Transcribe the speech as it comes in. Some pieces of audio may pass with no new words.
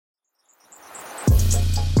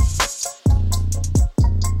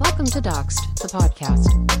Welcome to Doxed, the podcast.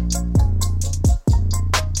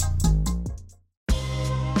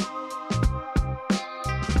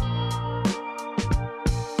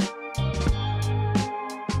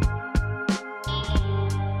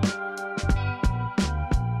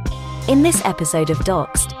 In this episode of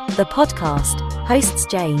Doxed, the podcast, hosts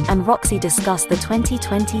Jane and Roxy discuss the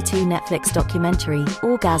 2022 Netflix documentary,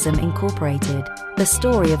 Orgasm Incorporated, the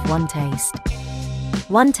story of One Taste.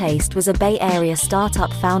 One Taste was a Bay Area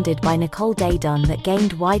startup founded by Nicole Day-Dunn that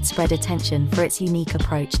gained widespread attention for its unique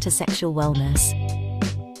approach to sexual wellness.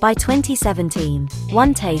 By 2017,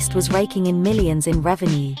 One Taste was raking in millions in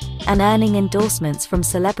revenue and earning endorsements from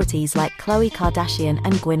celebrities like Khloe Kardashian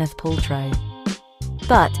and Gwyneth Paltrow.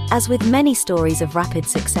 But, as with many stories of rapid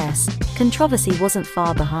success, controversy wasn't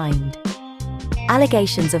far behind.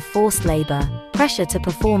 Allegations of forced labor, pressure to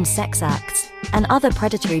perform sex acts, and other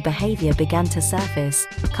predatory behavior began to surface,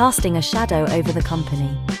 casting a shadow over the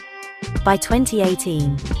company. By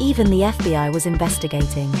 2018, even the FBI was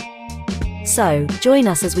investigating. So, join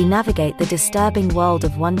us as we navigate the disturbing world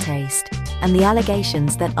of One Taste and the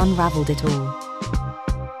allegations that unraveled it all.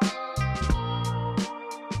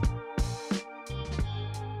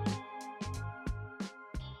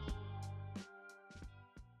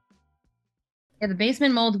 Yeah, the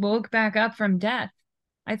basement mold woke back up from death.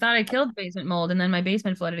 I thought I killed basement mold, and then my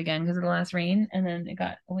basement flooded again because of the last rain, and then it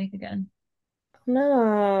got awake again.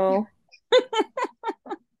 No.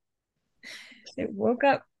 It woke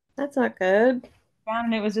up That's not good. down,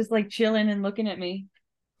 and it was just like chilling and looking at me.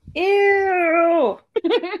 Ew.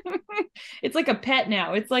 It's like a pet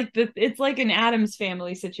now. It's like an Addams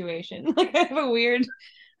Family situation. Like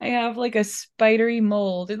I have like a spidery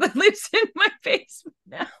mold that lives in my basement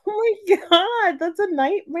now. Oh my God, that's a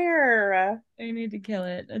nightmare. I need to kill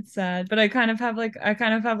it. It's sad, but I kind of have like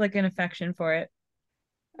an affection for it.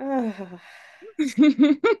 Ugh.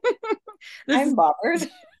 I'm bothered.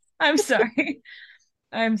 I'm sorry.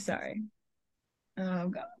 I'm sorry. Oh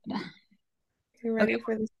God. You ready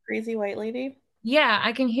for this crazy white lady? Yeah,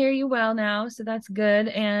 I can hear you well now, so that's good.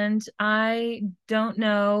 And I don't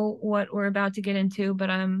know what we're about to get into, but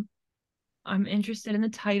I'm interested in the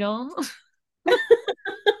title.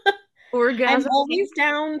 Orgasm. I'm always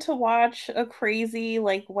down to watch a crazy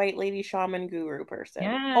like white lady shaman guru person.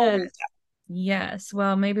 Yes. Always down. Yes.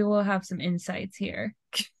 Well, maybe we'll have some insights here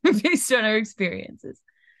based on our experiences.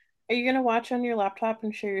 Are you gonna watch on your laptop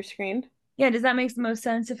and share your screen? Yeah, does that make the most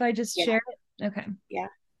sense if I just Yeah. share it? Okay. Yeah.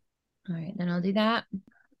 All right, then I'll do that.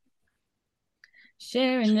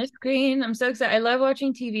 Sharing the screen. I'm so excited. I love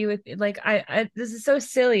watching TV with like I this is so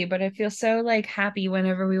silly, but I feel so like happy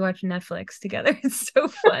whenever we watch Netflix together. It's so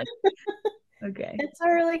fun. Okay. It's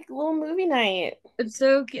our like little movie night. It's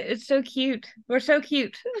so cute. We're so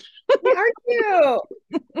cute. We are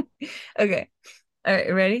cute. Okay. All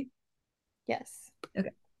right, ready? Yes. Okay.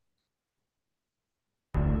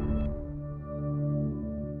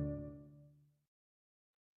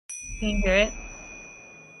 Can you hear it?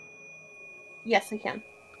 Yes, I can.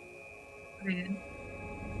 Very good.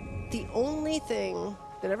 The only thing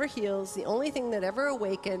that ever heals, the only thing that ever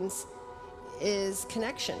awakens is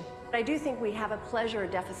connection. I do think we have a pleasure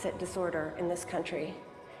deficit disorder in this country.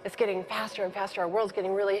 It's getting faster and faster. Our world's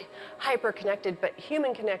getting really hyper-connected, but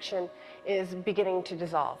human connection is beginning to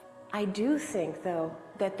dissolve. I do think, though,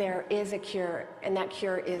 that there is a cure, and that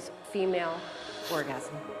cure is female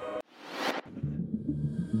orgasm.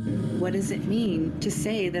 What does it mean to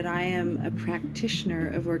say that I am a practitioner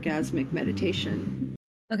of orgasmic meditation?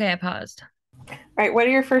 Okay, I paused. All right, what are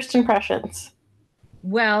your first impressions?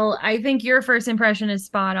 Well, I think your first impression is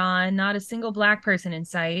spot on. Not a single Black person in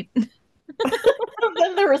sight.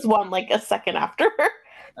 Then there was one like a second after.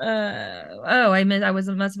 I must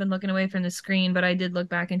have been looking away from the screen, but I did look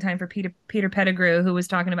back in time for Peter Pettigrew, who was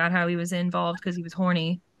talking about how he was involved because he was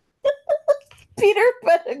horny. Peter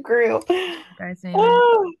Pettigrew. Guy's name.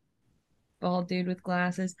 Oh. Bald dude with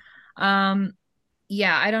glasses.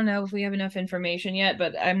 Yeah, I don't know if we have enough information yet,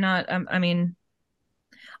 but I mean,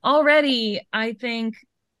 already I think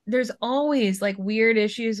there's always like weird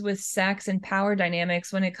issues with sex and power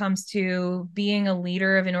dynamics when it comes to being a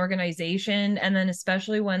leader of an organization, and then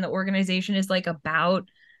especially when the organization is like about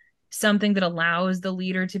something that allows the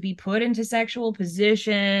leader to be put into sexual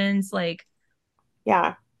positions. Like,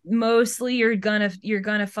 yeah, mostly you're gonna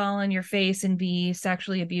fall on your face and be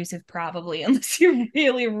sexually abusive, probably, unless you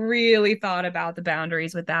really thought about the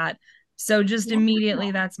boundaries with that. So just immediately,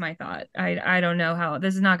 that's my thought. I don't know how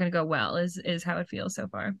this is not going to go well, is how it feels so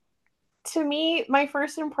far. To me, my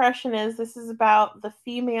first impression is this is about the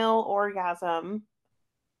female orgasm,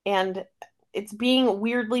 and it's being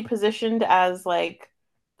weirdly positioned as like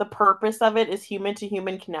the purpose of it is human to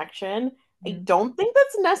human connection. I Mhm. don't think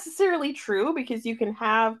that's necessarily true because you can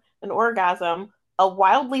have an orgasm, a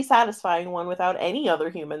wildly satisfying one without any other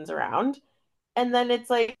humans around. And then it's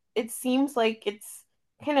like, it seems like it's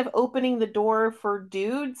kind of opening the door for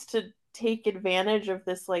dudes to take advantage of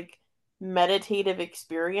this like meditative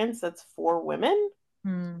experience that's for women.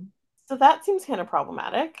 Hmm. So that seems kind of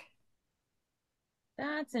problematic.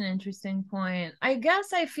 That's an interesting point. I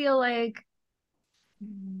guess I feel like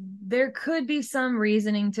there could be some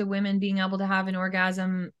reasoning to women being able to have an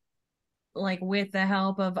orgasm like with the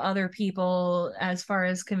help of other people as far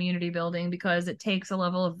as community building, because it takes a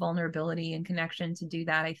level of vulnerability and connection to do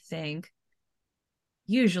that, I think,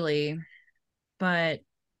 usually. But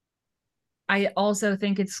I also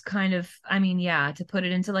think it's kind of, I mean, yeah, to put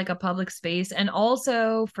it into like a public space and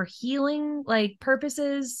also for healing like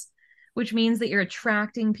purposes, which means that you're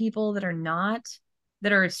attracting people that are not,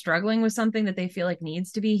 that are struggling with something that they feel like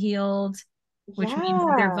needs to be healed, which means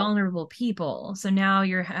that they're Yeah. vulnerable people. So now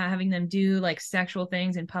you're having them do like sexual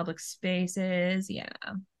things in public spaces. Yeah.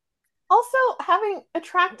 Also, having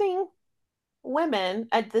attracting women,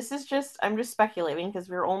 this is just, I'm just speculating because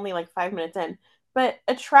we're only like 5 minutes in, but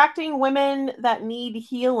attracting women that need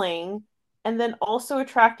healing and then also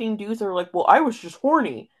attracting dudes that are like, well, I was just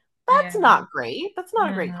horny. Yeah. That's not great. That's not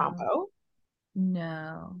a great No. combo.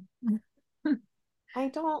 No. I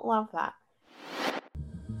don't love that.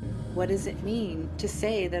 What does it mean to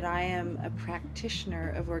say that I am a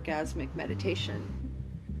practitioner of orgasmic meditation?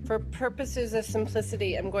 For purposes of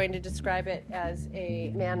simplicity, I'm going to describe it as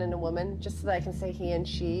a man and a woman, just so that I can say he and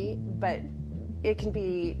she, but it can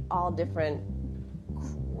be all different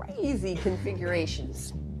crazy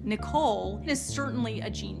configurations. Nicole is certainly a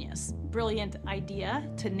genius. Brilliant idea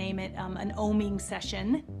to name it an oming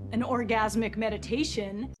session, an orgasmic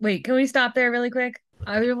meditation. Wait, can we stop there really quick?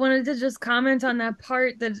 I wanted to just comment on that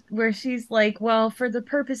part that where she's like, well, for the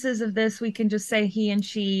purposes of this, we can just say he and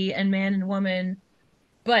she and man and woman,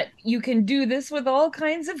 but you can do this with all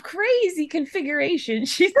kinds of crazy configurations.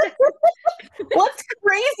 She said, What's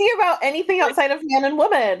crazy about anything outside of man and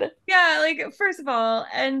woman? yeah, like first of all,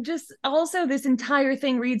 and just also this entire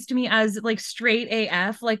thing reads to me as like straight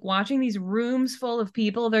AF, like watching these rooms full of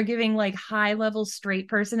people, they're giving like high level straight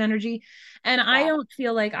person energy. And I Yeah. don't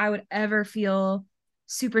feel like I would ever feel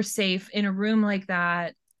super safe in a room like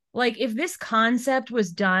that. Like if this concept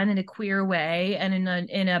was done in a queer way and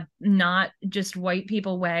in a not just white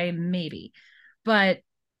people way, maybe. But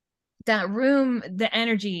that room, the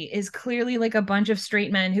energy is clearly like a bunch of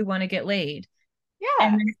straight men who want to get laid.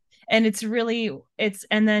 Yeah. And it's really it's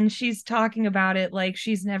and then she's talking about it like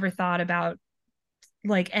she's never thought about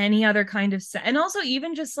like any other kind of and also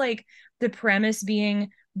even just like the premise being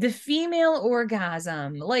the female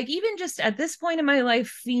orgasm, like even just at this point in my life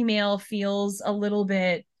female feels a little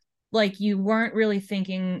bit like you weren't really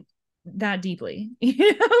thinking that deeply,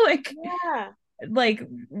 you know, Yeah. like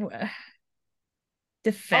the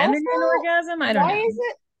Also, feminine orgasm, I don't why know. is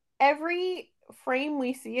it every frame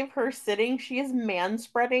we see of her sitting, she is man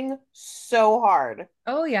spreading so hard?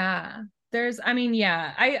 Oh yeah. There's, I mean,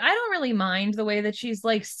 yeah, I don't really mind the way that she's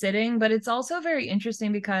like sitting, but it's also very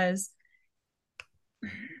interesting because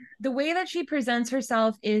the way that she presents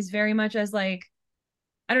herself is very much as like,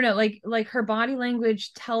 I don't know, like her body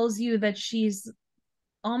language tells you that she's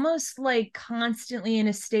almost like constantly in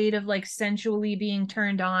a state of like sensually being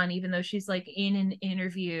turned on, even though she's like in an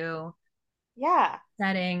interview Yeah.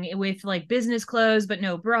 setting with like business clothes, but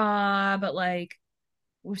no bra, but like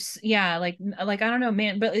yeah, like I don't know,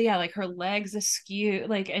 man, but yeah, like her legs askew,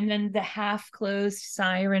 like, and then the half closed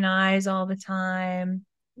siren eyes all the time.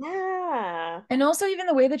 Yeah. And also even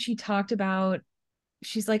the way that she talked about,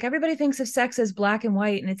 she's like, everybody thinks of sex as black and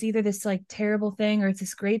white, and it's either this like terrible thing or it's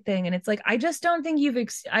this great thing. And it's like, I just don't think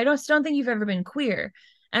I just don't think you've ever been queer.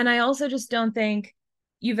 And I also just don't think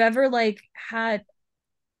you've ever like had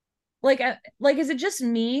like is it just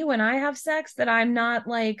me when I have sex that I'm not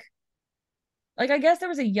like I guess there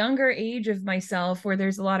was a younger age of myself where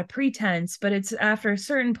there's a lot of pretense, but it's after a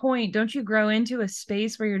certain point, don't you grow into a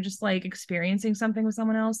space where you're just like experiencing something with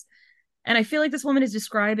someone else? And I feel like this woman is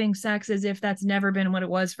describing sex as if that's never been what it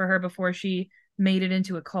was for her before she made it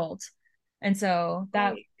into a cult. And so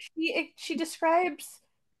that Right. She describes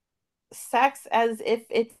sex as if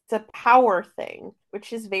it's a power thing,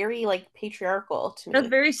 which is very like patriarchal to that's me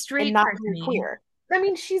very and straight not very persony. queer. I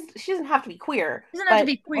mean, she doesn't have to be queer, Doesn't have to but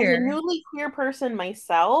be as a queer. newly queer person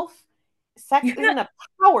myself, sex isn't a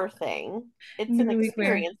power thing. It's an Newly queer.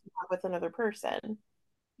 experience you have with another person.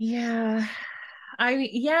 Yeah.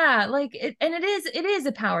 Yeah, like it, and it is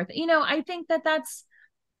a power thing. You know, I think that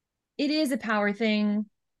it is a power thing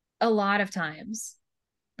a lot of times.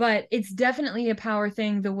 but it's definitely a power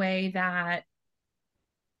thing the way that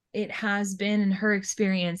it has been in her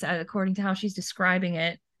experience, according to how she's describing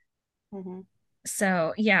it. Mm-hmm.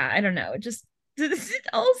 So yeah, I don't know, just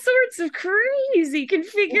all sorts of crazy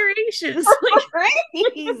configurations.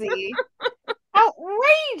 Crazy.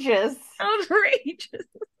 Outrageous. Outrageous.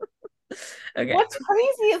 Okay. What's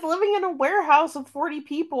crazy is living in a warehouse with 40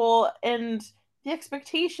 people and the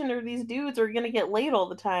expectation are these dudes are going to get laid all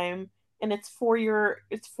the time, and it's for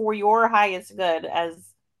your highest good as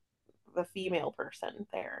the female person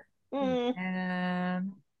there. Yeah.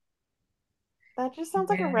 That just sounds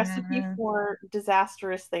like a recipe Yeah. for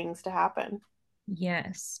disastrous things to happen.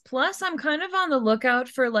 Yes. Plus, I'm kind of on the lookout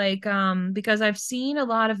for like, because I've seen a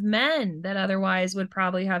lot of men that otherwise would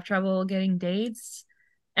probably have trouble getting dates.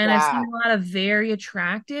 And I've Yeah. seen a lot of very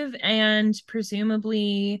attractive and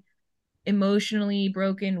presumably emotionally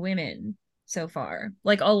broken women so far.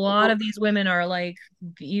 Like a lot of these women are like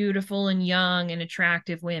beautiful and young and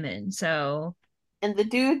attractive women. So And the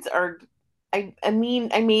dudes are, I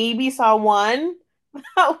mean, I maybe saw one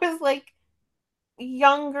that was like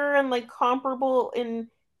younger and like comparable in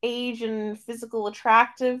age and physical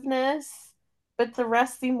attractiveness, but the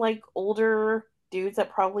rest seem like older dudes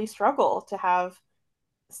that probably struggle to have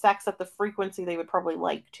sex at the frequency they would probably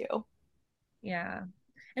like to. yeah.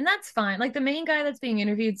 And that's fine. Like the main guy that's being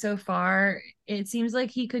interviewed so far, it seems like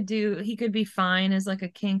he could be fine as like a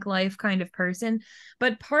kink life kind of person.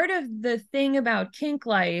 But part of the thing about kink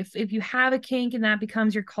life, if you have a kink and that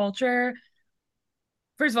becomes your culture,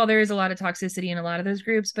 first of all, there is a lot of toxicity in a lot of those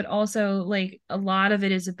groups, but also like a lot of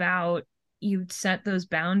it is about you set those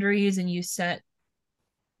boundaries and you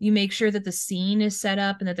make sure that the scene is set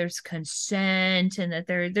up and that there's consent and that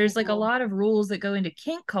there's like a lot of rules that go into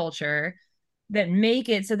kink culture that make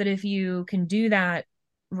it so that if you can do that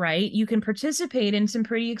right, you can participate in some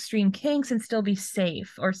pretty extreme kinks and still be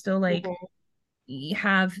safe or still like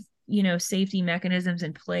have, safety mechanisms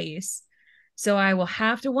in place. So I will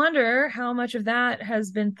have to wonder how much of that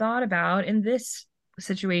has been thought about in this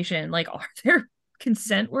situation. Like, are there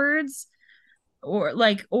consent words? Or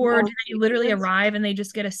No do they literally secrets. arrive and they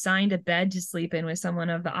just get assigned a bed to sleep in with someone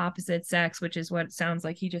of the opposite sex, which is what it sounds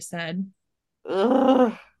like he just said.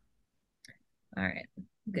 Ugh. All right,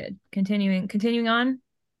 good. Continuing on.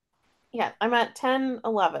 Yeah, I'm at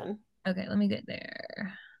 10:11. Okay, let me get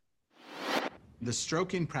there. The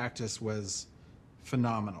stroking practice was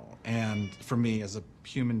phenomenal. And for me as a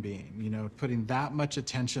human being, putting that much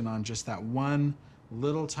attention on just that one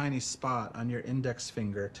little tiny spot on your index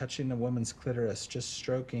finger, touching a woman's clitoris, just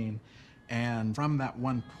stroking. And from that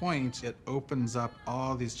one point, it opens up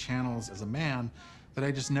all these channels as a man that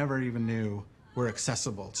I just never even knew were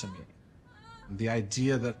accessible to me. The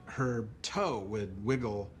idea that her toe would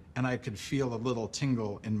wiggle and I could feel a little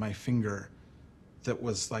tingle in my finger that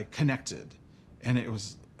was like connected. And it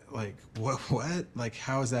was like, what? Like,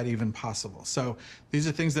 how is that even possible? So these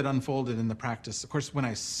are things that unfolded in the practice. Of course, when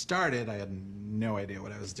I started, I had no idea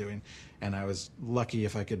what I was doing. And I was lucky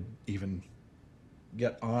if I could even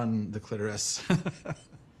get on the clitoris.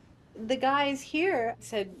 The guys here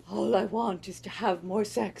said, all I want is to have more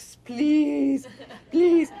sex, please,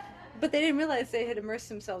 please. But they didn't realize they had immersed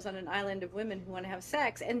themselves on an island of women who want to have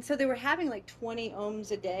sex. And so they were having like 20 ohms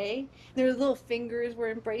a day. Their little fingers were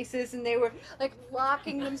in braces and they were like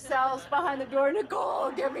locking themselves behind the door. Nicole,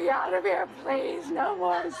 get me out of here, please. No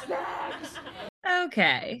more sex.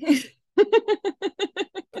 Okay.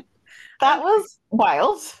 That was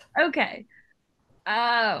wild. Okay.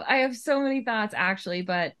 I have so many thoughts actually,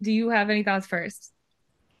 but do you have any thoughts first?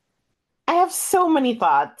 I have so many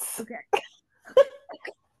thoughts. Okay.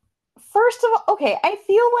 First of all, okay, I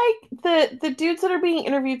feel like the dudes that are being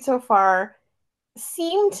interviewed so far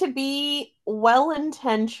seem to be well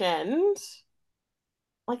intentioned.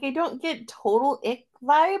 Like I don't get total ick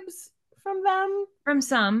vibes from them. From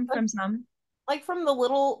some. Like from the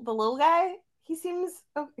little guy. He seems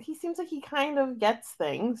like he kind of gets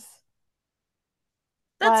things.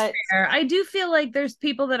 That's But fair. I do feel like there's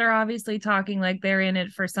people that are obviously talking like they're in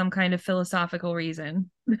it for some kind of philosophical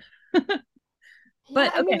reason. yeah,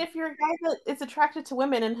 But I mean, okay. if you're a guy that is attracted to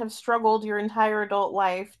women and have struggled your entire adult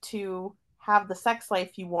life to have the sex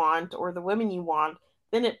life you want or the women you want,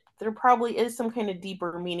 then there probably is some kind of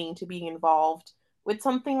deeper meaning to being involved with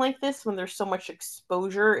something like this when there's so much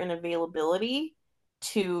exposure and availability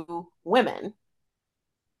to women.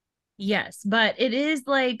 Yes, but it is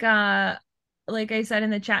like I said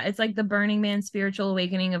in the chat, it's like the Burning Man spiritual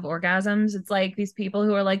awakening of orgasms. It's like these people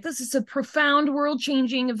who are like, this is a profound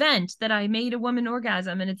world-changing event that I made a woman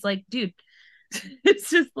orgasm. And it's like, dude, it's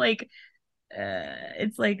just like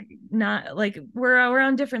it's like not like we're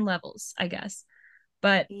on different levels, I guess.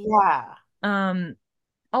 But Yeah.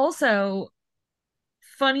 also,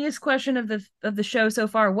 funniest question of the show so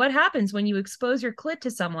far: what happens when you expose your clit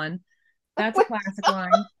to someone? That's a classic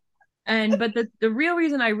line. But the real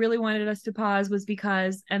reason I really wanted us to pause was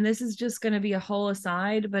because, and this is just going to be a whole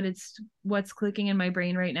aside, but it's what's clicking in my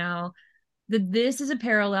brain right now, that this is a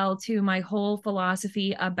parallel to my whole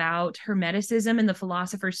philosophy about Hermeticism and the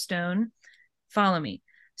Philosopher's Stone. Follow me.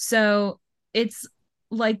 So it's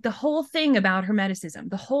like the whole thing about Hermeticism,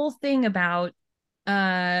 the whole thing about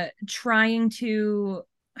trying to,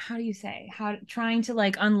 how do you say, how trying to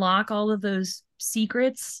like unlock all of those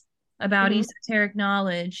secrets about esoteric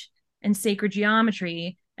knowledge and sacred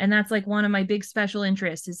geometry. And that's like one of my big special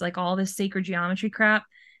interests, is like all this sacred geometry crap.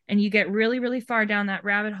 And you get really, really far down that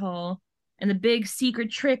rabbit hole. And the big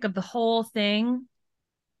secret trick of the whole thing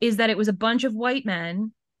is that it was a bunch of white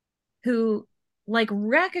men who like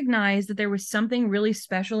recognized that there was something really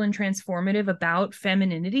special and transformative about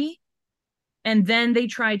femininity, and then they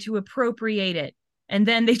tried to appropriate it, and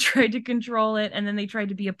then they tried to control it, and then they tried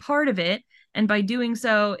to be a part of it, and by doing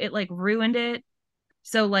so it like ruined it.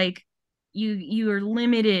 So like you're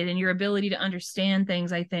limited in your ability to understand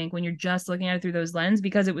things, I think, when you're just looking at it through those lenses,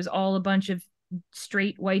 because it was all a bunch of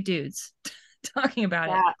straight white dudes talking about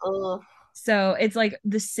it. So it's like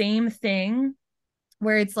the same thing,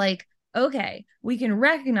 where it's like, okay, we can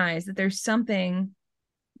recognize that there's something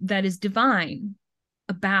that is divine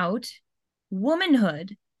about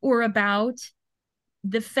womanhood, or about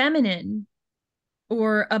the feminine,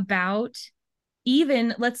 or about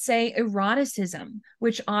even, let's say, eroticism,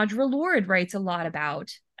 which Audre Lorde writes a lot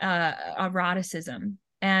about, eroticism,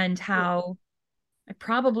 and how I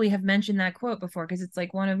probably have mentioned that quote before, because it's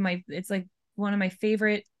like one of my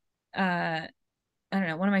favorite, I don't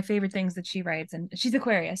know, one of my favorite things that she writes. And she's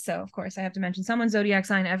Aquarius, so of course I have to mention someone's zodiac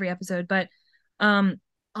sign every episode. But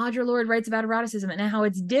Audre Lorde writes about eroticism and how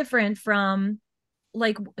it's different from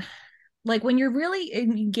like when you're really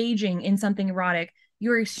engaging in something erotic,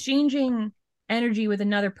 you're exchanging energy with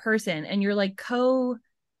another person, and you're like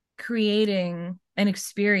co-creating an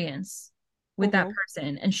experience with that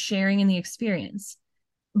person and sharing in the experience.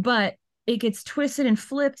 But it gets twisted and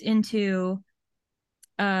flipped into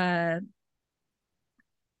like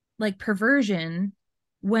perversion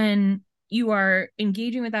when you are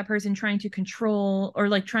engaging with that person, trying to control, or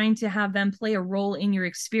like trying to have them play a role in your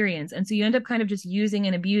experience. And so you end up kind of just using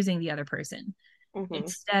and abusing the other person,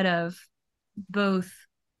 instead of both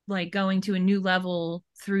like going to a new level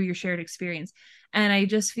through your shared experience. And I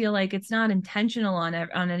just feel like it's not intentional on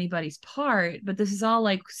anybody's part, but this is all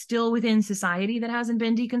like still within society that hasn't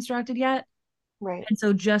been deconstructed yet. Right. And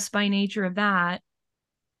so just by nature of that,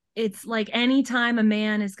 it's like anytime a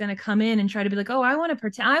man is going to come in and try to be like, oh, I want to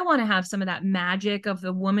pretend, I want to have some of that magic of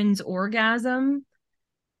the woman's orgasm.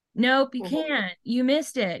 Nope, you can't. You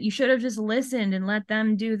missed it. You should have just listened and let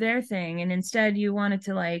them do their thing. And instead you wanted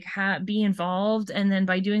to like be involved. And then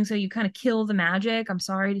by doing so, you kind of kill the magic. I'm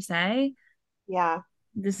sorry to say. Yeah.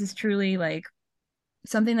 This is truly like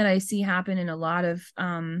something that I see happen in a lot of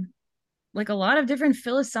different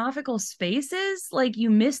philosophical spaces. Like you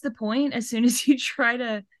miss the point as soon as you try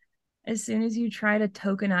to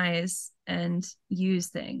tokenize and use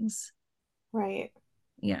things. Right.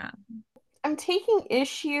 Yeah. I'm taking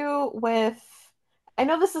issue with, I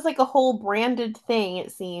know this is like a whole branded thing,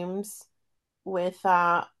 it seems, with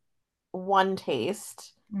One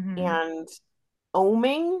Taste and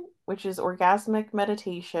oming, which is orgasmic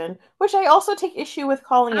meditation, which I also take issue with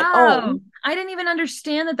calling it om. I didn't even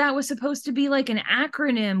understand that was supposed to be like an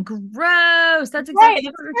acronym. Gross. That's Right, exactly what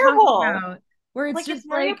it's we're terrible. talking about. Where it's Like, just it's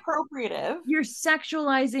very like appropriative. you're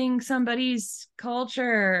sexualizing somebody's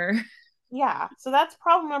culture. Yeah, so that's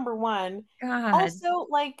problem number one. God. Also,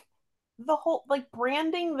 like the whole like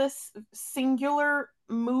branding this singular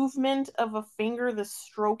movement of a finger, the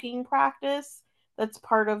stroking practice that's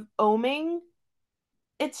part of oming,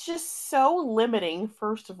 it's just so limiting,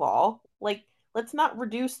 first of all. Like, let's not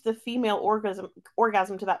reduce the female orgasm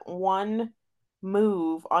to that one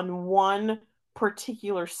move on one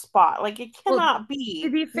particular spot. Like, it cannot be to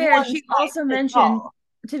be fair, one she size also fits mentioned all.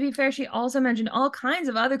 all kinds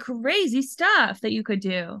of other crazy stuff that you could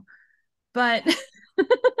do. But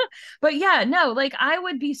but yeah, no, like I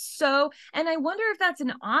would be so, and I wonder if that's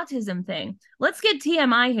an autism thing. Let's get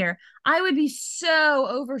TMI here. I would be so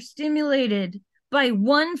overstimulated by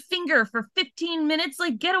one finger for 15 minutes.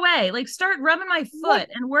 Like, get away. Like, start rubbing my foot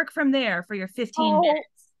and work from there for your 15 minutes.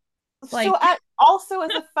 Like, so also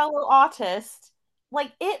as a fellow autist,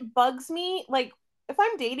 like it bugs me. Like if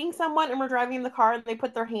I'm dating someone and we're driving in the car and they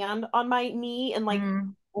put their hand on my knee and like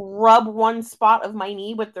rub one spot of my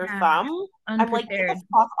knee with their Yeah. thumb, I'm like, get the Unprepared.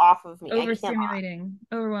 fuck off of me. I cannot. Overstimulating,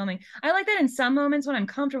 overwhelming. I like that in some moments when I'm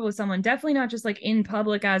comfortable with someone, definitely not just like in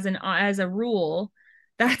public as a rule.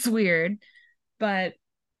 That's weird. But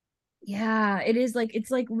yeah, it is like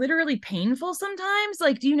it's like literally painful sometimes.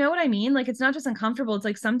 Like, do you know what I mean? Like it's not just uncomfortable. It's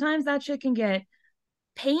like sometimes that shit can get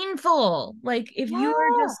painful. Like Yeah.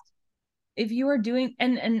 if you are doing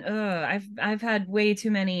and I've had way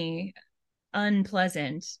too many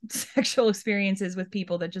unpleasant sexual experiences with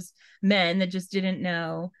people that just men that just didn't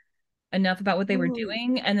know enough about what they were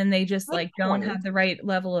doing, and then they just Good like don't point. have the right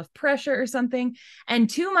level of pressure or something, and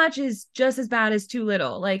too much is just as bad as too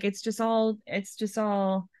little. Like it's just all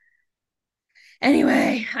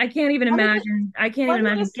anyway. I can't even Let me imagine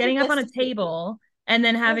just say getting up on this a to you. table and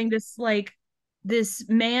then having this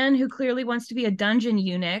man who clearly wants to be a dungeon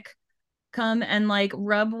eunuch come and like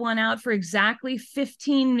rub one out for exactly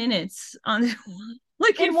 15 minutes on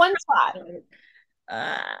like In one spot.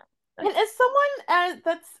 uh, And as someone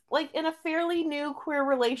that's like in a fairly new queer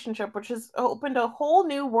relationship, which has opened a whole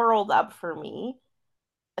new world up for me,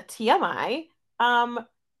 a TMI,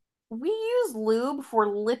 we use lube for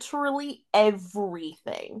literally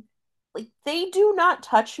everything. Like they do not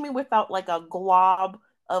touch me without like a glob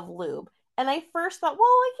of lube. And I first thought,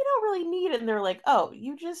 well, like you don't really need it. And they're like, oh,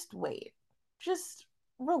 you just wait. Just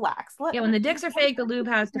relax. yeah, when the You dicks are fake, the lube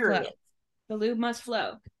has to flow. experience. The lube must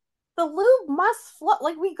flow. The lube must flow.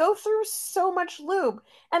 Like we go through so much lube,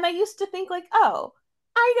 and I used to think like, oh,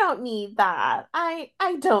 I don't need that. I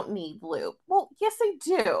don't need lube. Well, yes, I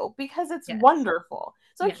do because it's Yes. wonderful.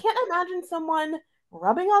 So I Yes. can't imagine someone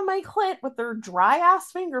rubbing on my clit with their dry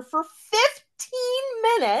ass finger for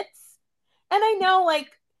 15 minutes. And I know, like,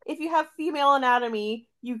 if you have female anatomy,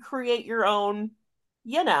 you create your own,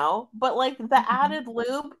 but like the Mhm. added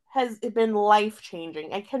lube has been life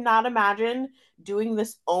changing. I cannot imagine doing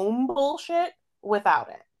this ohm bullshit without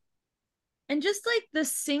it. And just like the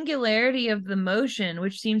singularity of the motion,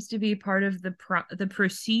 which seems to be part of the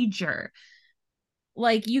procedure.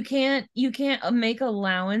 Like you can't make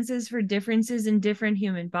allowances for differences in different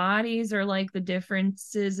human bodies, or like the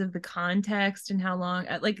differences of the context and how long,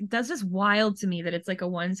 like that's just wild to me that it's like a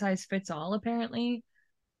one size fits all apparently.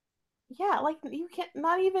 Yeah, like you can't,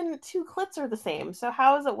 not even two clits are the same. So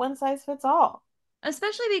how is it one size fits all?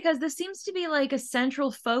 Especially because this seems to be like a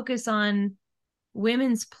central focus on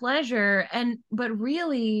women's pleasure, and but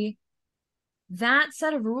really that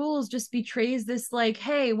set of rules just betrays this, like,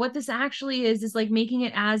 hey, what this actually is like making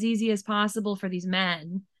it as easy as possible for these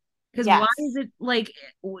men. Because why is Yes. it like,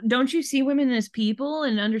 don't you see women as people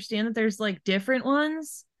and understand that there's like different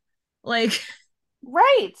ones? Like,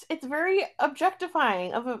 Right. It's very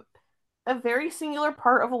objectifying of a very singular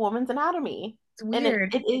part of a woman's anatomy. it's And it,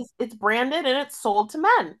 weird. it is it's branded and it's sold to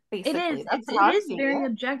men, It basically. is. That's It how I'm is seeing very it.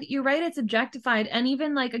 object. You're right. It's objectified, and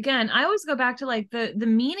even like again, I always go back to like the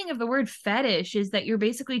meaning of the word fetish is that you're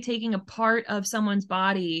basically taking a part of someone's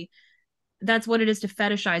body. That's what it is to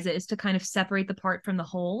fetishize it, is to kind of separate the part from the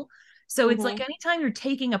whole. So it's like Hmm. anytime you're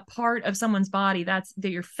taking a part of someone's body, that's that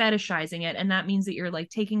you're fetishizing it, and that means that you're like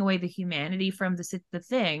taking away the humanity from the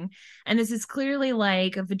thing. And this is clearly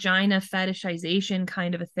like a vagina fetishization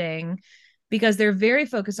kind of a thing, because they're very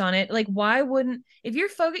focused on it. Like, why wouldn't, if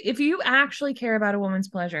you actually care about a woman's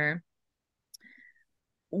pleasure,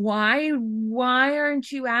 why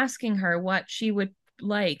aren't you asking her what she would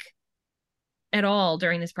like at all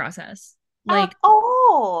during this process? At Like,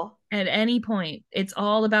 all. at any point, it's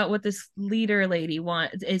all about what this leader lady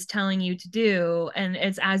is telling you to do, and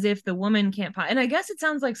it's as if the woman can't and I guess it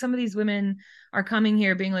sounds like some of these women are coming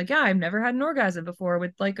here being like, yeah, I've never had an orgasm before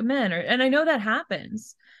with like a man, and I know that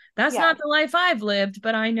happens. That's Yeah. not the life I've lived,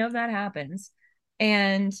 but I know that happens.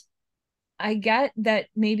 And I get that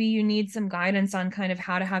maybe you need some guidance on kind of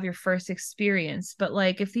how to have your first experience, but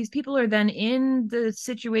like if these people are then in the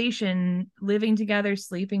situation, living together,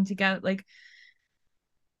 sleeping together, like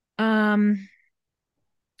um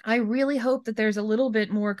I really hope that there's a little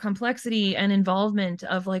bit more complexity and involvement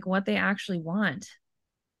of like what they actually want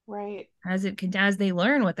Right. as they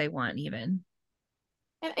learn what they want even.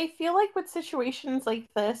 And I feel like with situations like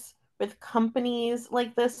this, with companies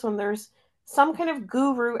like this, when there's some kind of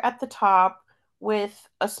guru at the top with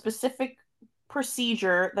a specific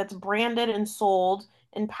procedure that's branded and sold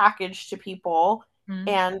and packaged to people, Mm.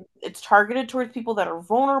 and it's targeted towards people that are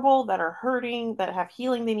vulnerable, that are hurting, that have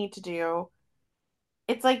healing they need to do.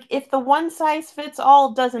 It's like if the one size fits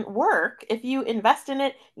all doesn't work, if you invest in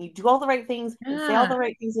it, you do all the right things and say all Yeah, the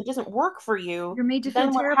right things, it doesn't work for you, you're made to feel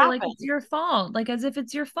then what terrible like it's happens? your fault, like as if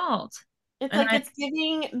it's your fault. It's And like it's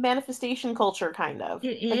giving manifestation culture kind of. it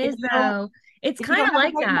Like if is you don't though. It's If you kind don't of have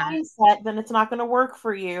like the right that. mindset, then it's not going to work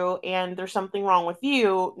for you, and there's something wrong with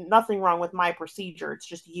you. Nothing wrong with my procedure. It's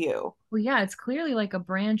just you. Well, yeah, it's clearly like a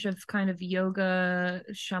branch of kind of yoga,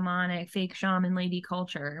 shamanic, fake shaman lady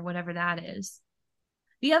culture, whatever that is.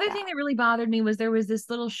 The other thing that really bothered me was there was this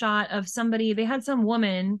little shot of somebody, they had some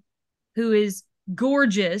woman who is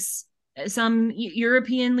gorgeous, some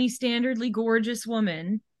Europeanly standardly gorgeous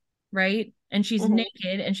woman, right? And she's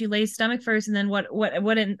naked and she lays stomach first, and then I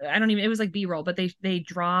don't even, it was like B-roll, but they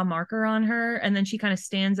draw a marker on her, and then she kind of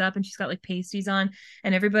stands up and she's got like pasties on,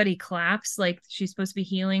 and everybody claps like she's supposed to be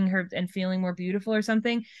healing her and feeling more beautiful or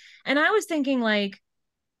something. And I was thinking, like,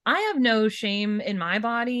 I have no shame in my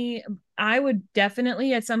body. I would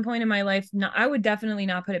definitely at some point in my life, I would definitely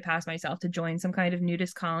not put it past myself to join some kind of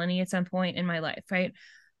nudist colony at some point in my life, right?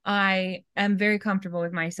 I am very comfortable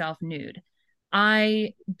with myself nude.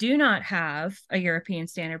 I do not have a European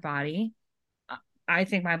standard body. I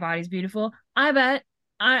think my body's beautiful. I bet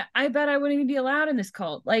I wouldn't even be allowed in this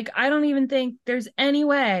cult. Like, I don't even think there's any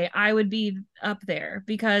way I would be up there,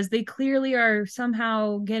 because they clearly are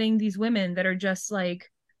somehow getting these women that are just like,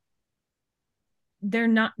 they're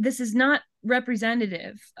not, this is not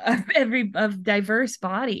representative of diverse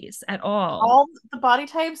bodies at all. All the body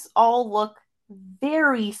types all look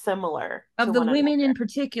very similar Of to the one another. women in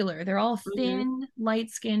particular, they're all thin,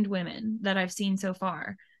 light-skinned women that I've seen so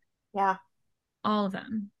far. Yeah. All of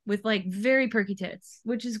them with like very perky tits,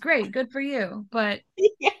 which is great. Good for you. But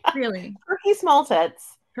really, perky small tits,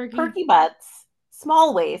 perky butts,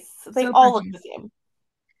 small waists. They so all look perky. the same.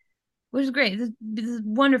 Which is great. This is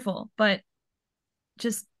wonderful, but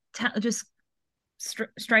just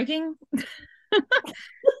striking.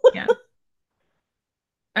 Yeah.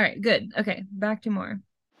 All right, good. Okay, back to more.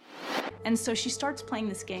 And so she starts playing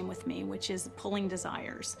this game with me, which is pulling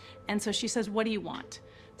desires. And so she says, what do you want?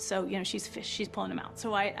 So, you know, she's pulling them out.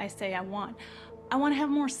 So I say, I want to have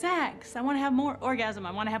more sex. I want to have more orgasm.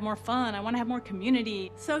 I want to have more fun. I want to have more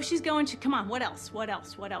community. So she's going to, come on, what else? What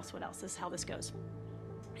else? What else? What else? This is how this goes.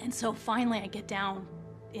 And so finally I get down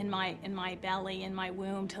in my belly, in my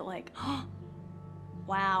womb, to like, oh,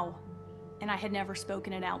 wow. And I had never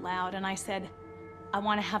spoken it out loud. And I said, I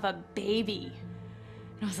want to have a baby.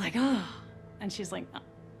 And I was like, oh. And she's like,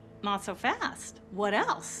 not so fast. What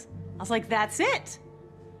else? I was like, that's it.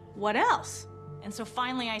 What else? And so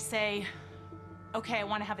finally I say, okay, I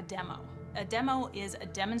want to have a demo. A demo is a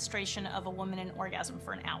demonstration of a woman in orgasm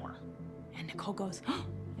for an hour. And Nicole goes, oh,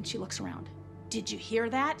 and she looks around. Did you hear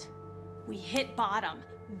that? We hit bottom.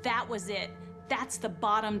 That was it. That's the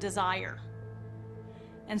bottom desire.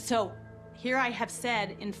 And so here I have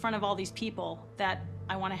said in front of all these people that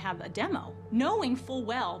I want to have a demo, knowing full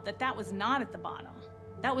well that that was not at the bottom.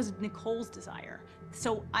 That was Nicole's desire.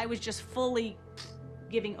 So I was just fully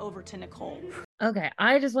giving over to Nicole. Okay,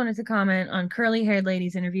 I just wanted to comment on curly haired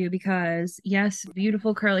lady's interview, because yes,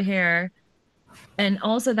 beautiful curly hair. And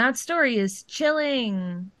also that story is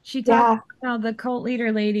chilling. She talks about how the cult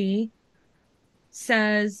leader lady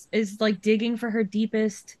is like digging for her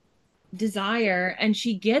deepest desire, and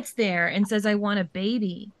she gets there and says, I want a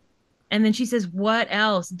baby. And then she says, what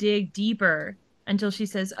else? Dig deeper, until she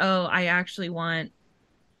says, oh, I actually want,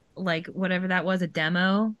 like, whatever that was, a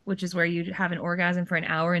demo, which is where you have an orgasm for an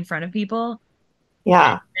hour in front of people.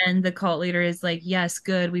 Yeah. And the cult leader is like, yes,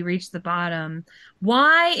 good, we reached the bottom.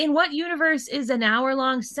 Why, in what universe is an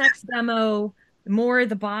hour-long sex demo more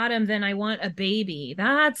the bottom than I want a baby?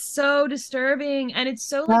 That's so disturbing. And it's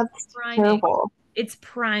so like priming. Terrible. It's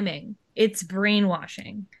priming. It's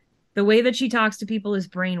brainwashing. The way that she talks to people is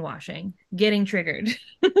brainwashing, getting triggered.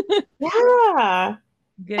 Yeah.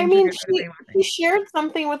 Getting I mean, triggered she shared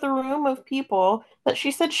something with a room of people that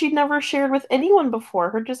she said she'd never shared with anyone before,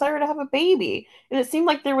 her desire to have a baby. And it seemed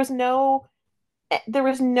like there was no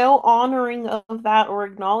honoring of that or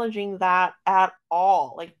acknowledging that at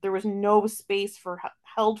all. Like there was no space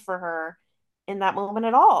held for her in that moment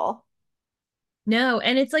at all. No,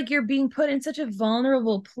 and it's like you're being put in such a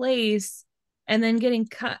vulnerable place and then getting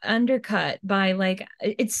undercut by, like,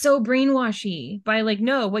 it's so brainwashy by like,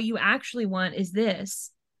 no, what you actually want is this.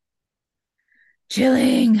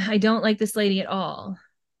 Chilling. I don't like this lady at all.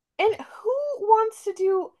 And who wants to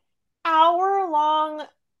do hour-long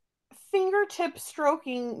fingertip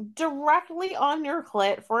stroking directly on your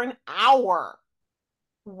clit for an hour?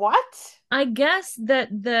 What? I guess that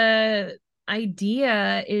the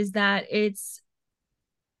idea is that it's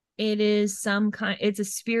a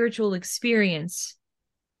spiritual experience,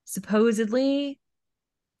 supposedly,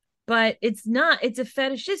 but it's not. It's a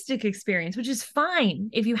fetishistic experience, which is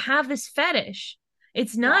fine if you have this fetish.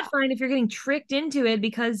 It's not fine if you're getting tricked into it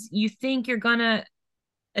because you think you're gonna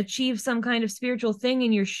achieve some kind of spiritual thing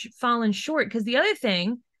and you're falling short. Because the other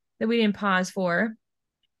thing that we didn't pause for,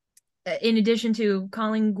 in addition to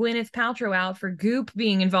calling Gwyneth Paltrow out for Goop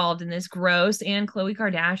being involved in this gross, and Khloe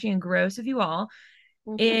Kardashian, gross of you all,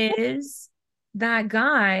 is that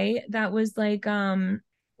guy that was like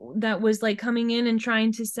coming in and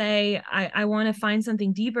trying to say, I want to find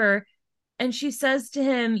something deeper. And she says to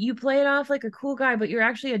him, you play it off like a cool guy, but you're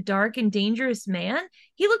actually a dark and dangerous man.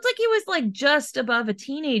 He looked like he was like just above a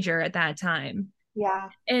teenager at that time. Yeah.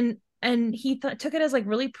 And he took it as like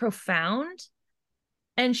really profound.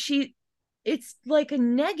 And it's like a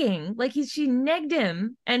negging, like she negged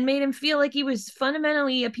him and made him feel like he was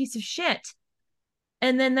fundamentally a piece of shit.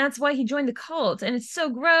 And then that's why he joined the cult. And it's so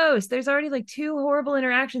gross. There's already like 2 horrible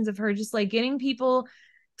interactions of her just like getting people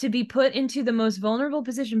to be put into the most vulnerable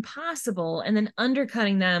position possible and then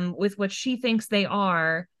undercutting them with what she thinks they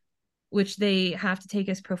are, which they have to take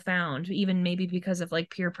as profound, even maybe because of like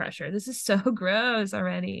peer pressure. This is so gross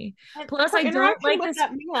already. And Plus, I don't like this.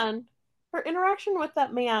 Her interaction with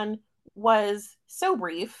that man was so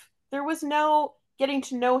brief. There was no getting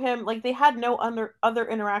to know him. Like, they had no other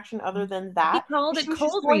interaction other than that. He called it she was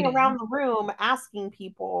cold just going reading around the room asking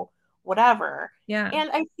people whatever. Yeah. And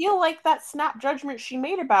I feel like that snap judgment she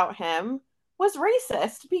made about him was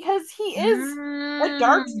racist, because he is a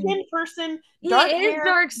dark-skinned person. Dark hair,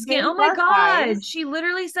 dark skin. Oh my God. She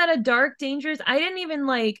literally said a dark, dangerous. I didn't even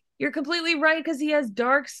like, you're completely right, because he has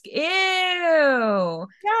dark skin. Ew.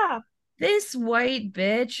 Yeah. This white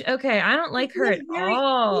bitch. Okay, I don't like her at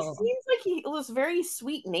all. He seems like he was very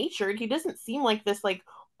sweet-natured. He doesn't seem like this like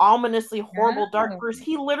ominously horrible dark person.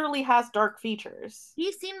 He literally has dark features.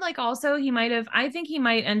 He seemed like also I think he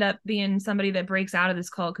might end up being somebody that breaks out of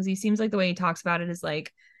this cult, because he seems like the way he talks about it is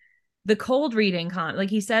like the cold reading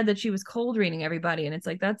like he said that she was cold reading everybody, and it's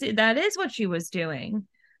like that is what she was doing.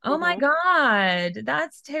 Oh my God,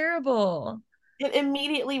 that's terrible. It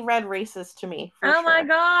immediately read racist to me. My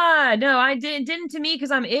God. No, I didn't to me, because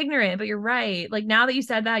I'm ignorant, but you're right. Like, now that you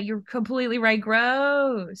said that, you're completely right.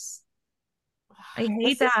 Gross. I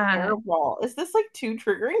hate that. Is terrible. Is this like too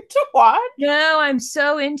triggering to watch? No, I'm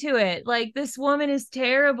so into it. Like, this woman is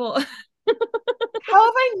terrible. How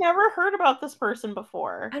have I never heard about this person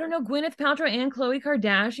before? I don't know. Gwyneth Paltrow and Khloe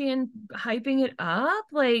Kardashian hyping it up.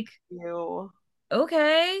 Like, ew.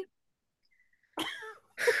 Okay.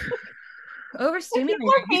 Overstimulated.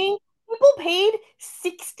 People paid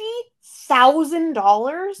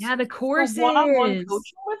 $60,000. Yeah, the courses. One-on-one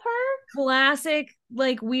coaching with her. Classic,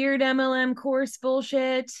 like weird MLM course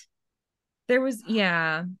bullshit. There was,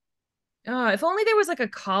 yeah. Oh, if only there was like a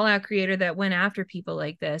call out creator that went after people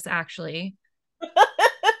like this, actually.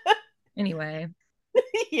 Anyway.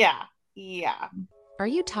 Yeah. Are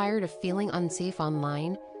you tired of feeling unsafe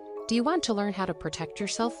online? Do you want to learn how to protect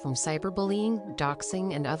yourself from cyberbullying,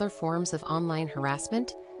 doxing, and other forms of online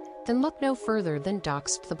harassment? Then look no further than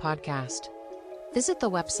Doxed the Podcast. Visit the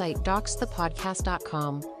website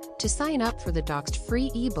doxedthepodcast.com to sign up for the Doxed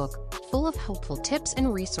free ebook full of helpful tips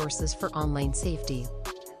and resources for online safety.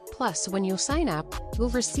 Plus, when you sign up, you'll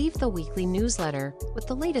receive the weekly newsletter with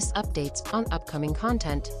the latest updates on upcoming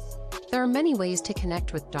content. There are many ways to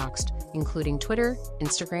connect with Doxed, including Twitter,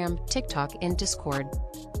 Instagram, TikTok, and Discord.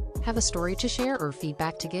 Have a story to share or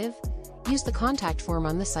feedback to give? Use the contact form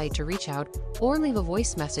on the site to reach out or leave a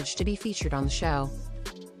voice message to be featured on the show.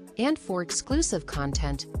 And for exclusive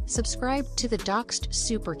content, subscribe to the Doxed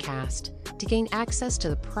Supercast to gain access to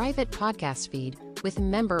the private podcast feed with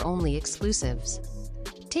member-only exclusives.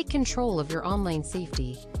 Take control of your online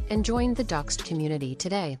safety and join the Doxed community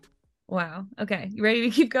today. Wow. Okay. You ready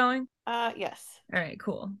to keep going? Yes. All right,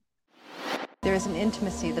 cool. There is an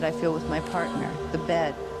intimacy that I feel with my partner, the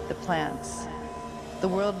bed, the plants. The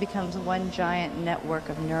world becomes one giant network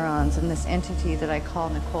of neurons, and this entity that I call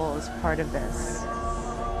Nicole is part of this.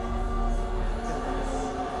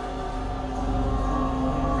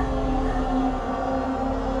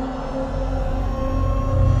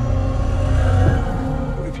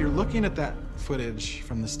 If you're looking at that footage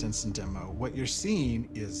from the Stinson demo, what you're seeing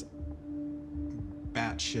is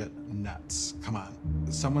batshit nuts. Come on.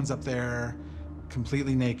 Someone's up there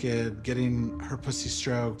completely naked, getting her pussy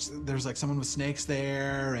stroked. There's like someone with snakes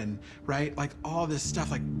there, and right? Like all this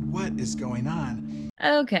stuff. Like, what is going on?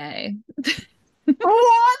 Okay. What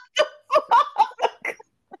the fuck?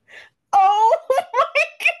 Oh my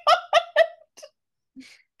God.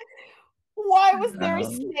 Why was there a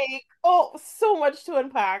snake? Oh, so much to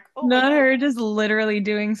unpack. Oh, not her just literally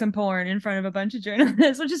doing some porn in front of a bunch of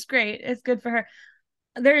journalists, which is great. It's good for her.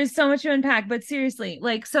 There is so much to unpack, but seriously,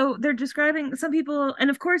 like, so they're describing some people, and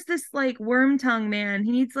of course this like worm tongue man,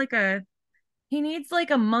 he needs like He needs like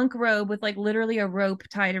a monk robe with like literally a rope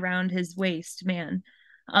tied around his waist, man.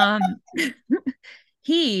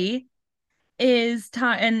 He is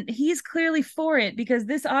and he's clearly for it because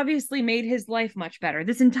this obviously made his life much better.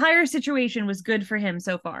 This entire situation was good for him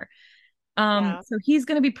so far. So he's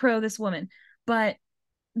going to be pro this woman. But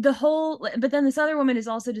then this other woman is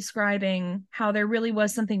also describing how there really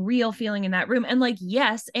was something real feeling in that room. And like,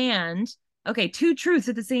 yes, and okay, two truths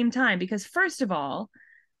at the same time, because first of all,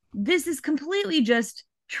 this is completely just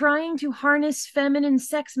trying to harness feminine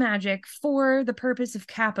sex magic for the purpose of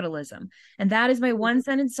capitalism. And that is my one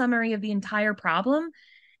sentence summary of the entire problem.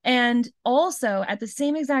 And also at the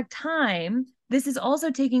same exact time, this is also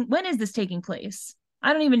when is this taking place?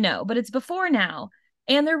 I don't even know, but it's before now.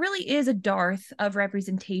 And there really is a dearth of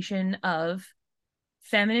representation of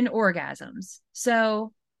feminine orgasms.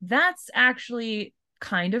 So that's actually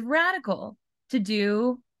kind of radical to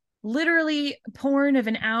do literally porn of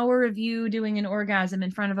an hour of you doing an orgasm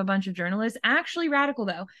in front of a bunch of journalists. Actually radical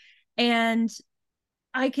though. And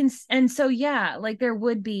so yeah, like there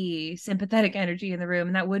would be sympathetic energy in the room,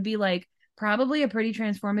 and that would be like probably a pretty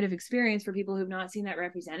transformative experience for people who've not seen that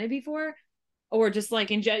represented before, or just like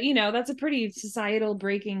that's a pretty societal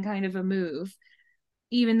breaking kind of a move,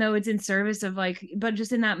 even though it's in service of like, but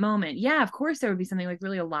just in that moment, yeah, of course there would be something like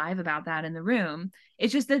really alive about that in the room.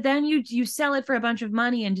 It's just that then you sell it for a bunch of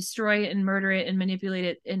money and destroy it and murder it and manipulate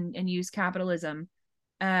it and use capitalism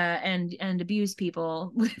and abuse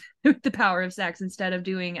people with the power of sex instead of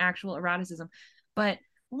doing actual eroticism. But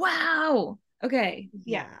wow, okay,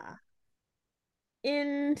 yeah,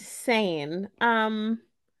 insane.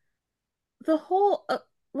 The whole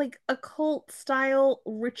like occult style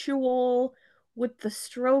ritual with the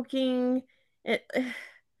stroking, it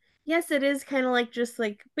yes, it is kind of like just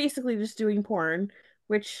like basically just doing porn,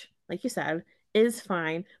 which like you said is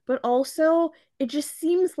fine, but also it just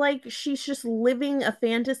seems like she's just living a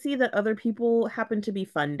fantasy that other people happen to be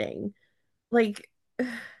funding. Like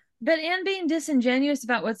but and being disingenuous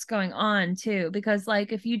about what's going on too, because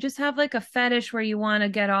like if you just have like a fetish where you want to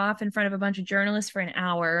get off in front of a bunch of journalists for an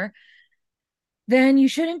hour, then you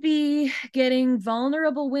shouldn't be getting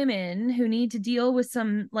vulnerable women who need to deal with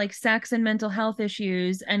some like sex and mental health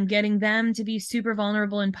issues and getting them to be super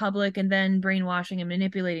vulnerable in public and then brainwashing and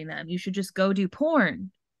manipulating them. You should just go do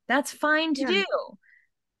porn. That's fine to do.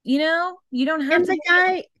 You don't have and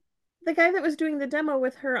to. the guy that was doing the demo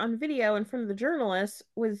with her on video in front of the journalists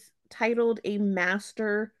was titled a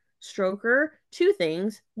master stroker. Two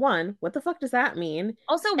things. One, what the fuck does that mean?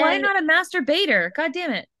 Also, why And not a masturbator? God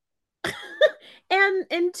damn it.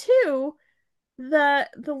 and two,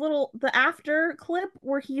 the after clip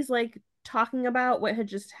where he's like talking about what had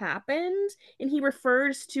just happened and he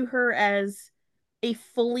refers to her as a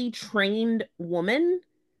fully trained woman.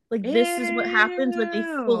 Like this is what happens with a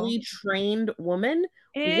Ew. fully trained woman.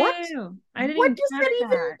 What? Ew. I didn't What even does catch that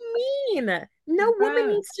that. even mean? No woman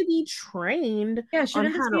Gross. needs to be trained Yeah, on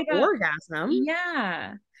shouldn't this how to be about orgasm.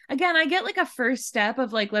 yeah. Again, I get like a first step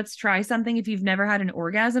of like, let's try something if you've never had an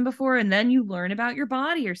orgasm before, and then you learn about your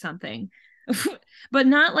body or something. But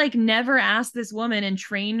not like never ask this woman and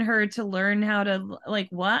train her to learn how to like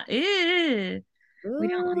what? Ew. We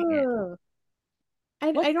don't like it. Ugh.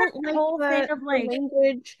 What's I that don't like whole thing of the like,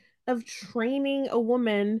 language of training a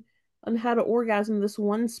woman on how to orgasm this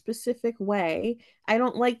one specific way. I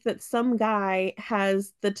don't like that some guy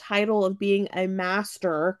has the title of being a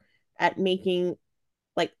master at making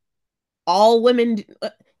like all women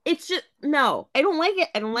it's just no, I don't like it.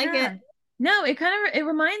 I don't like it. yeah. No, it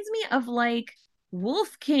reminds me of like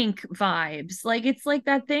wolf kink vibes. Like it's like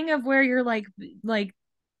that thing of where you're like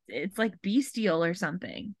it's like bestial or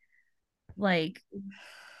something. Like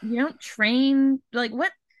you don't train like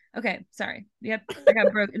what? Okay, sorry. Yep, I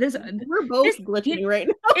got broke. We're both This glitching right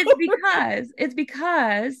now. it's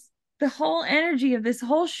because the whole energy of this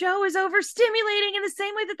whole show is overstimulating in the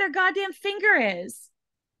same way that their goddamn finger is.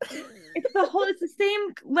 It's the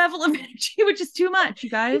same level of energy, which is too much, you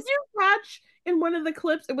Did guys. you catch in one of the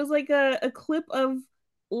clips? It was like a clip of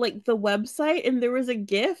like the website, and there was a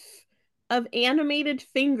GIF of animated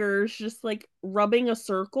fingers just like rubbing a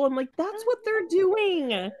circle. I'm like, that's what they're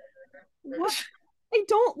doing. What? I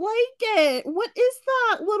don't like it. What is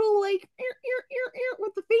that little like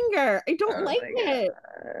with the finger? I don't Oh like my it.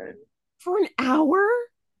 god. For an hour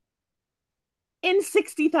and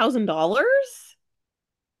 $60,000?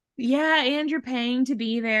 Yeah, and you're paying to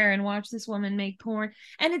be there and watch this woman make porn.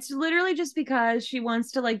 And it's literally just because she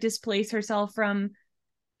wants to like displace herself from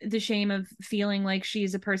the shame of feeling like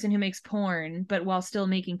she's a person who makes porn, but while still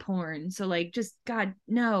making porn. So like, just God,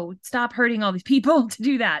 no, stop hurting all these people to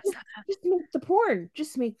do that. Just make the porn.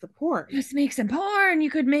 Just make the porn. Just make some porn. You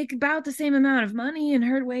could make about the same amount of money and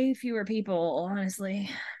hurt way fewer people, honestly.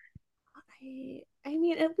 I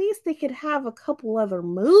mean, at least they could have a couple other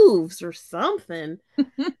moves or something.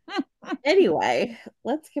 Anyway,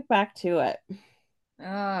 let's get back to it.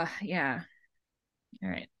 Yeah. All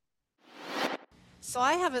right. So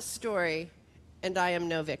I have a story, and I am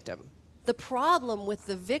no victim. The problem with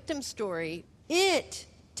the victim story, it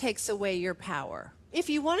takes away your power. If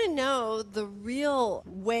you want to know the real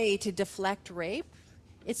way to deflect rape,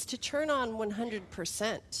 it's to turn on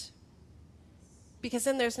 100%. Because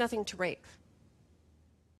then there's nothing to rape.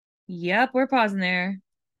 Yep, we're pausing there.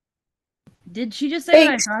 Did she just say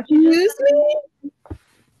what I thought she just Excuse me?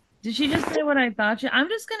 Did she just say what I thought she? I'm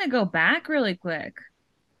just gonna go back really quick.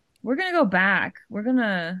 We're gonna go back.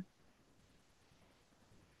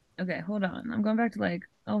 Okay, hold on. I'm going back to like,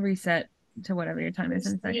 I'll reset to whatever your time is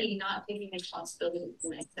in a second. Not taking responsibility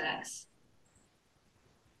for my sex.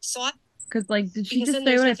 So Because like, did she just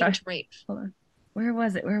say what I thought? Rape. Hold on. Where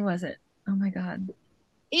was it? Oh my God.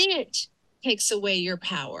 It takes away your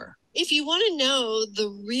power. If you want to know the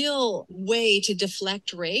real way to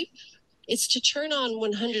deflect rape, it's to turn on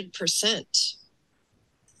 100%.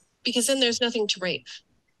 Because then there's nothing to rape.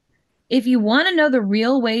 If you want to know the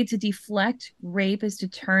real way to deflect rape is to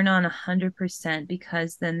turn on 100%,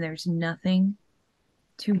 because then there's nothing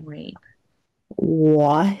to rape.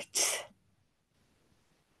 What?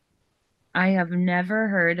 I have never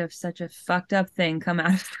heard of such a fucked up thing come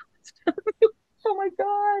out of oh my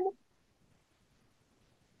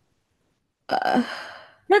God.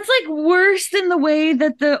 That's like worse than the way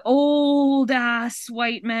that the old ass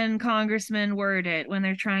white men congressmen word it when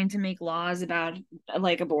they're trying to make laws about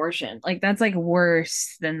like abortion. Like that's like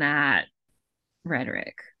worse than that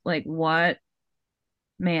rhetoric. Like what,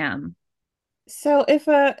 ma'am? So if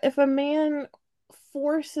a man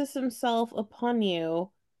forces himself upon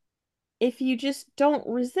you, if you just don't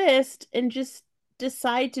resist and just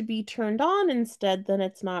decide to be turned on instead, then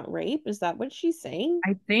it's not rape. Is that what she's saying?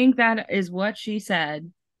 I think that is what she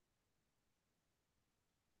said.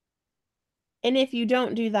 And if you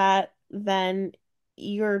don't do that, then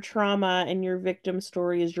your trauma and your victim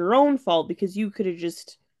story is your own fault because you could have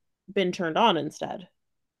just been turned on instead.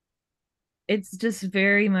 It's just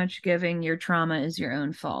very much giving your trauma is your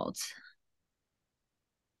own fault.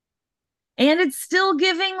 And it's still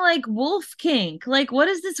giving like wolf kink. Like, what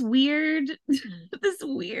is this weird, this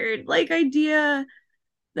weird like idea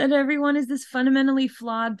that everyone is this fundamentally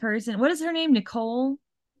flawed person? What is her name? Nicole?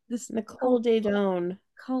 This Nicole Daedone.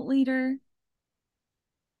 Cult leader.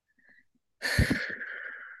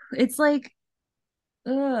 It's like,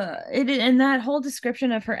 and that whole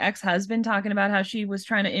description of her ex-husband talking about how she was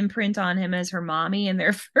trying to imprint on him as her mommy in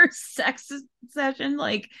their first sex session.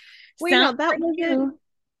 Like, wait, no,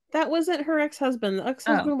 that wasn't her ex-husband. The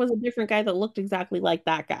ex-husband was a different guy that looked exactly like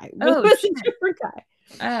that guy. But it was a different guy.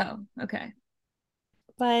 Oh, okay.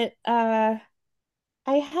 But I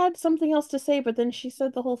had something else to say, but then she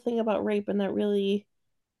said the whole thing about rape, and that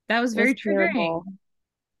was very triggering. Terrible.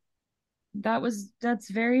 That's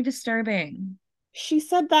very disturbing. She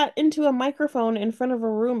said that into a microphone in front of a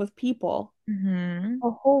room of people. Mm-hmm.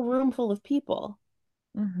 A whole room full of people.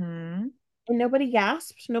 Mm-hmm. And nobody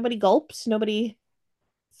gasped, nobody gulped, nobody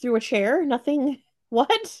threw a chair, nothing.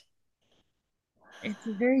 What? It's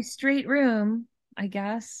a very straight room, I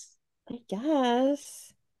guess.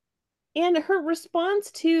 And her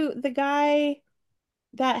response to the guy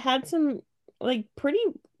that had some like pretty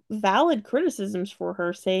valid criticisms for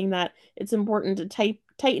her, saying that it's important to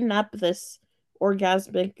tighten up this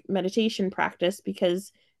orgasmic meditation practice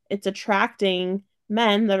because it's attracting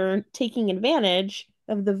men that are taking advantage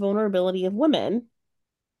of the vulnerability of women.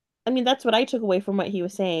 I mean, that's what I took away from what he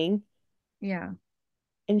was saying. Yeah.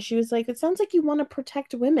 And she was like, it sounds like you want to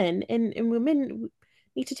protect women, and women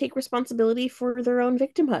need to take responsibility for their own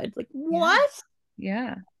victimhood. Like, what?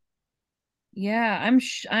 Yeah. I'm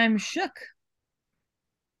shook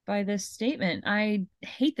by this statement. I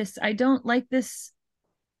hate this. I don't like this.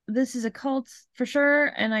 This is a cult for sure,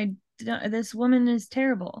 and this woman is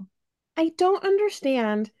terrible. I don't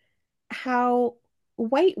understand how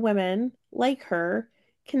white women like her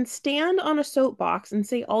can stand on a soapbox and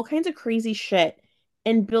say all kinds of crazy shit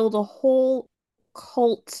and build a whole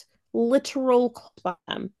cult, literal cult about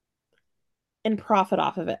them and profit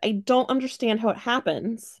off of it. I don't understand how it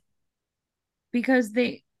happens. Because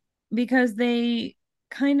they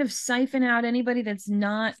kind of siphon out anybody that's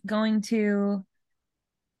not going to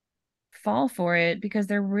fall for it because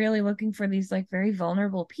they're really looking for these like very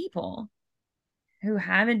vulnerable people who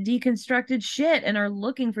haven't deconstructed shit and are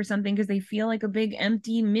looking for something because they feel like a big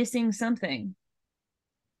empty missing something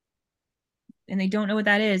and they don't know what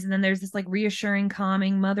that is. And then there's this like reassuring,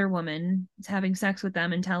 calming mother woman having sex with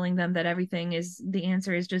them and telling them that everything is the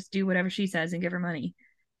answer is just do whatever she says and give her money.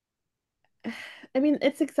 I mean,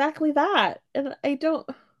 it's exactly that. And I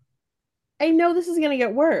know this is going to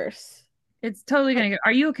get worse. It's totally gonna get.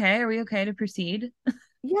 Are you okay? Are we okay to proceed?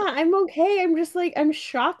 Yeah, I'm okay. I'm just like, I'm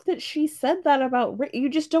shocked that she said that about you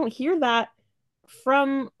just don't hear that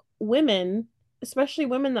from women, especially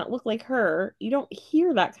women that look like her. You don't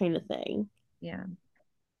hear that kind of thing. Yeah.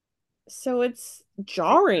 So it's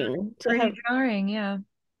jarring to Pretty have jarring, yeah.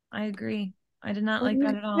 I agree. I did not like like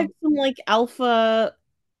that at all. some like alpha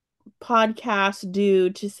podcast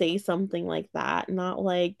dude to say something like that, not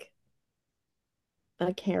like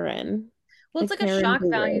a Karen. Well, A it's like a Karen shock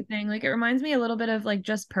value guru. thing. Like it reminds me a little bit of like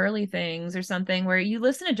Just Pearly Things or something where you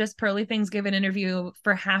listen to Just Pearly Things give an interview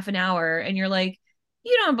for half an hour and you're like,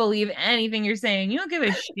 you don't believe anything you're saying. You don't give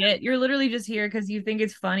a shit. You're literally just here because you think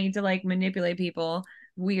it's funny to like manipulate people.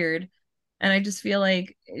 Weird. And I just feel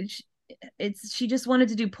like she just wanted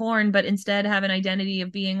to do porn, but instead have an identity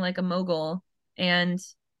of being like a mogul. And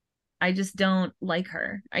I just don't like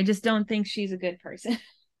her. I just don't think she's a good person.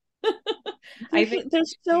 I think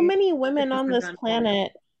There's so she's many the women on person this done for.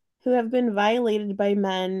 planet who have been violated by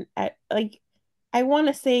men at like I want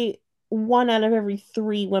to say one out of every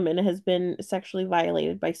three women has been sexually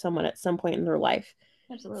violated by someone at some point in their life.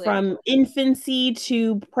 Absolutely. From infancy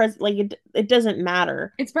to like it doesn't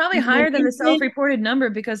matter. It's probably You can be higher an than the infant, self-reported number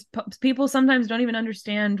because people sometimes don't even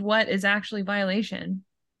understand what is actually violation.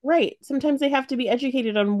 right? Sometimes they have to be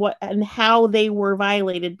educated on what and how they were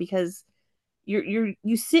violated because you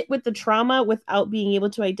sit with the trauma without being able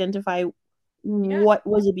to identify Yeah. what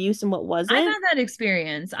was abuse and what I've wasn't. had that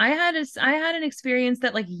experience. I had an experience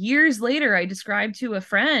that like years later I described to a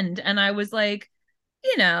friend and I was like,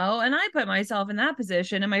 and I put myself in that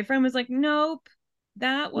position and my friend was like, "Nope.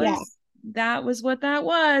 That Yeah. was what that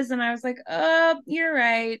was." And I was like, "Oh, you're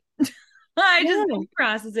right." I just Yeah. didn't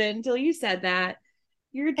process it until you said that.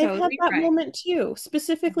 You're I've had totally that right. moment too,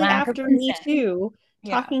 specifically Lack of after Me consent. Too,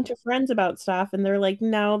 Yeah. talking to friends about stuff, and they're like,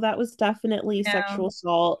 no, that was definitely No. sexual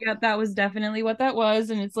assault. Yep, that was definitely what that was.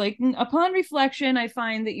 And it's like, upon reflection, I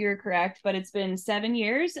find that you're correct, but it's been 7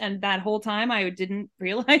 years. And that whole time I didn't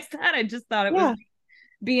realize that. I just thought it was Yeah.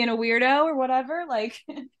 being a weirdo or whatever. Like,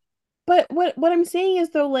 But what I'm saying is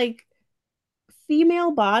though, like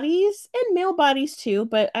female bodies and male bodies too,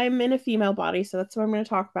 but I'm in a female body, so that's what I'm going to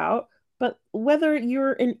talk about. But whether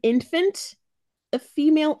you're an infant, a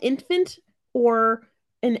female infant, or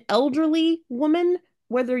an elderly woman,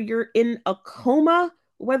 whether you're in a coma,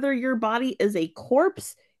 whether your body is a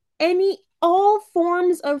corpse, all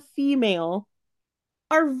forms of female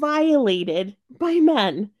are violated by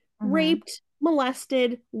men, raped,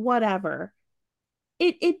 molested, whatever.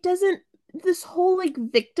 It doesn't this whole like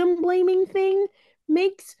victim blaming thing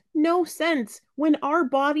makes no sense when our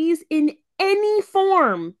bodies in any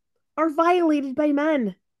form are violated by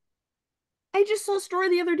men. I just saw a story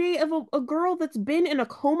the other day of a girl that's been in a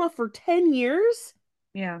coma for 10 years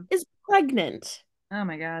yeah. is pregnant. Oh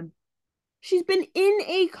my God. She's been in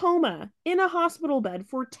a coma in a hospital bed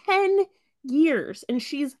for 10 years and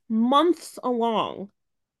she's months along.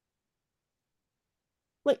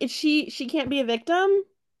 Like she can't be a victim?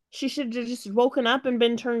 She should have just woken up and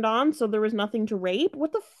been turned on so there was nothing to rape?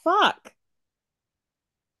 What the fuck?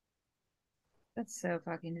 That's so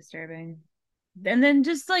fucking disturbing. And then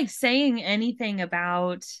just like saying anything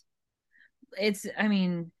about I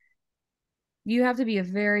mean, you have to be a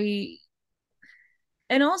very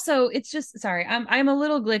and also it's just sorry, I'm a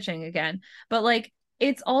little glitching again, but like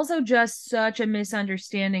it's also just such a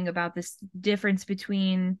misunderstanding about this difference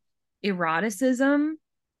between eroticism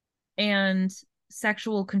and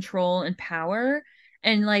sexual control and power.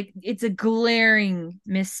 And like it's a glaring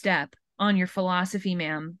misstep on your philosophy,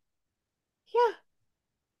 ma'am. Yeah.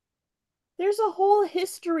 There's a whole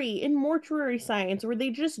history in mortuary science where they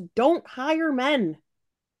just don't hire men.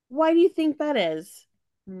 Why do you think that is?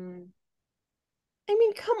 Mm. I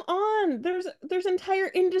mean, come on. There's entire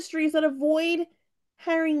industries that avoid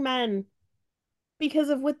hiring men because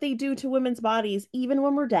of what they do to women's bodies, even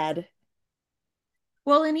when we're dead.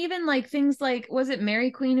 Well, and even like things like, was it Mary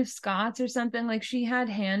Queen of Scots or something? Like she had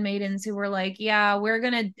handmaidens who were like, yeah, we're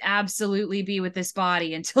gonna absolutely be with this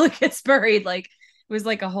body until it gets buried. Like it was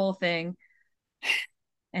like a whole thing.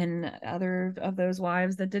 And other of those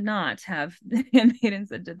wives that did not have handmaidens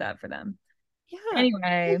that did that for them. Yeah.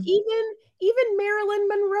 Anyway, Like even Marilyn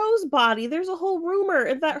Monroe's body, there's a whole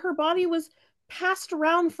rumor that her body was passed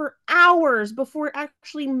around for hours before it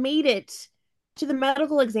actually made it to the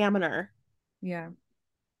medical examiner. Yeah.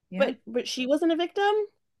 Yeah. But she wasn't a victim?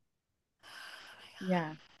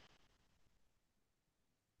 Yeah.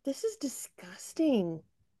 This is disgusting.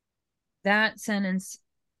 That sentence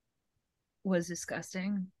was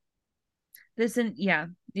disgusting. Yeah.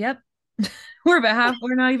 Yep. We're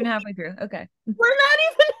not even halfway through. Okay. We're not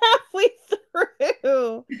even halfway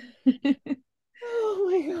through. Oh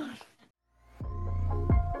my God.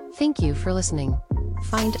 Thank you for listening.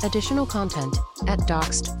 Find additional content at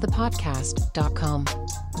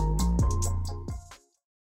doxedthepodcast.com.